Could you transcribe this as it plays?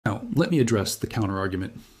let me address the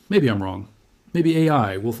counter-argument. Maybe I'm wrong. Maybe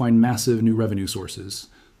AI will find massive new revenue sources.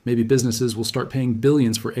 Maybe businesses will start paying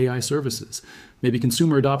billions for AI services. Maybe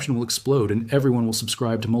consumer adoption will explode and everyone will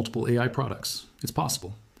subscribe to multiple AI products. It's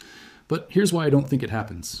possible. But here's why I don't think it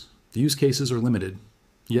happens. The use cases are limited.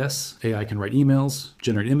 Yes, AI can write emails,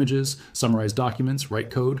 generate images, summarize documents, write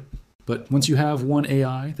code. But once you have one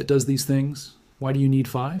AI that does these things, why do you need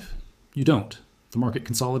 5? You don't. The market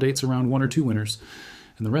consolidates around 1 or 2 winners,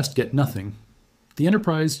 and the rest get nothing. The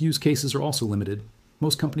enterprise use cases are also limited.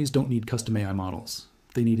 Most companies don't need custom AI models.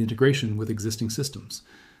 They need integration with existing systems.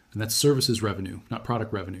 And that's services revenue, not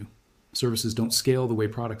product revenue. Services don't scale the way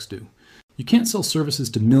products do. You can't sell services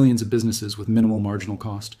to millions of businesses with minimal marginal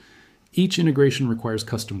cost. Each integration requires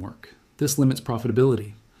custom work. This limits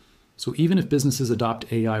profitability. So even if businesses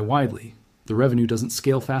adopt AI widely, the revenue doesn't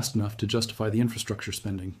scale fast enough to justify the infrastructure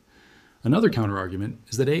spending. Another counterargument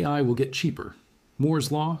is that AI will get cheaper.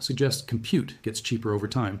 Moore's law suggests compute gets cheaper over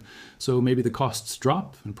time, so maybe the costs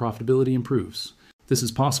drop and profitability improves. This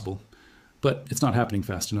is possible, but it's not happening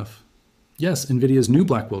fast enough. Yes, NVIDIA's new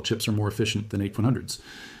Blackwell chips are more efficient than 8100s,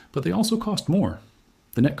 but they also cost more.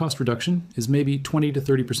 The net cost reduction is maybe 20 to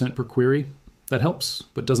 30% per query. That helps,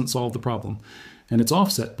 but doesn't solve the problem. And it's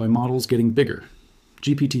offset by models getting bigger.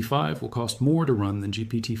 GPT-5 will cost more to run than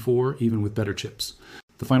GPT-4, even with better chips.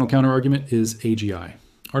 The final counterargument is AGI,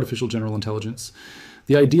 artificial general intelligence.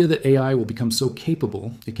 The idea that AI will become so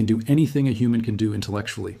capable it can do anything a human can do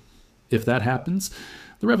intellectually. If that happens,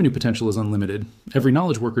 the revenue potential is unlimited. Every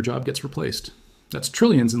knowledge worker job gets replaced. That's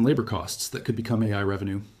trillions in labor costs that could become AI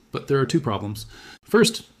revenue. But there are 2 problems.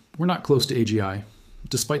 First, we're not close to AGI.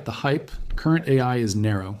 Despite the hype, current AI is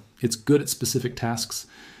narrow. It's good at specific tasks.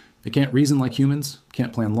 It can't reason like humans,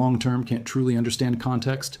 can't plan long-term, can't truly understand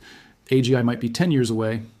context. AGI might be 10 years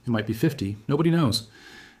away, it might be 50, nobody knows.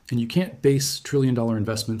 And you can't base trillion-dollar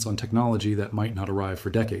investments on technology that might not arrive for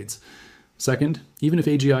decades. Second, even if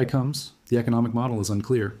AGI comes, the economic model is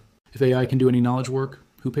unclear. If AI can do any knowledge work,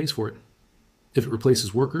 who pays for it? If it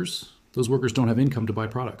replaces workers, those workers don't have income to buy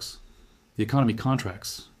products. The economy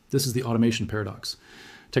contracts. This is the automation paradox.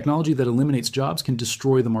 Technology that eliminates jobs can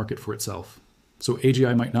destroy the market for itself. So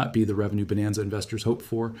AGI might not be the revenue bonanza investors hope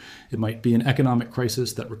for. It might be an economic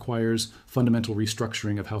crisis that requires fundamental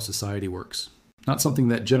restructuring of how society works. Not something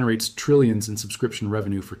that generates trillions in subscription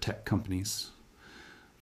revenue for tech companies.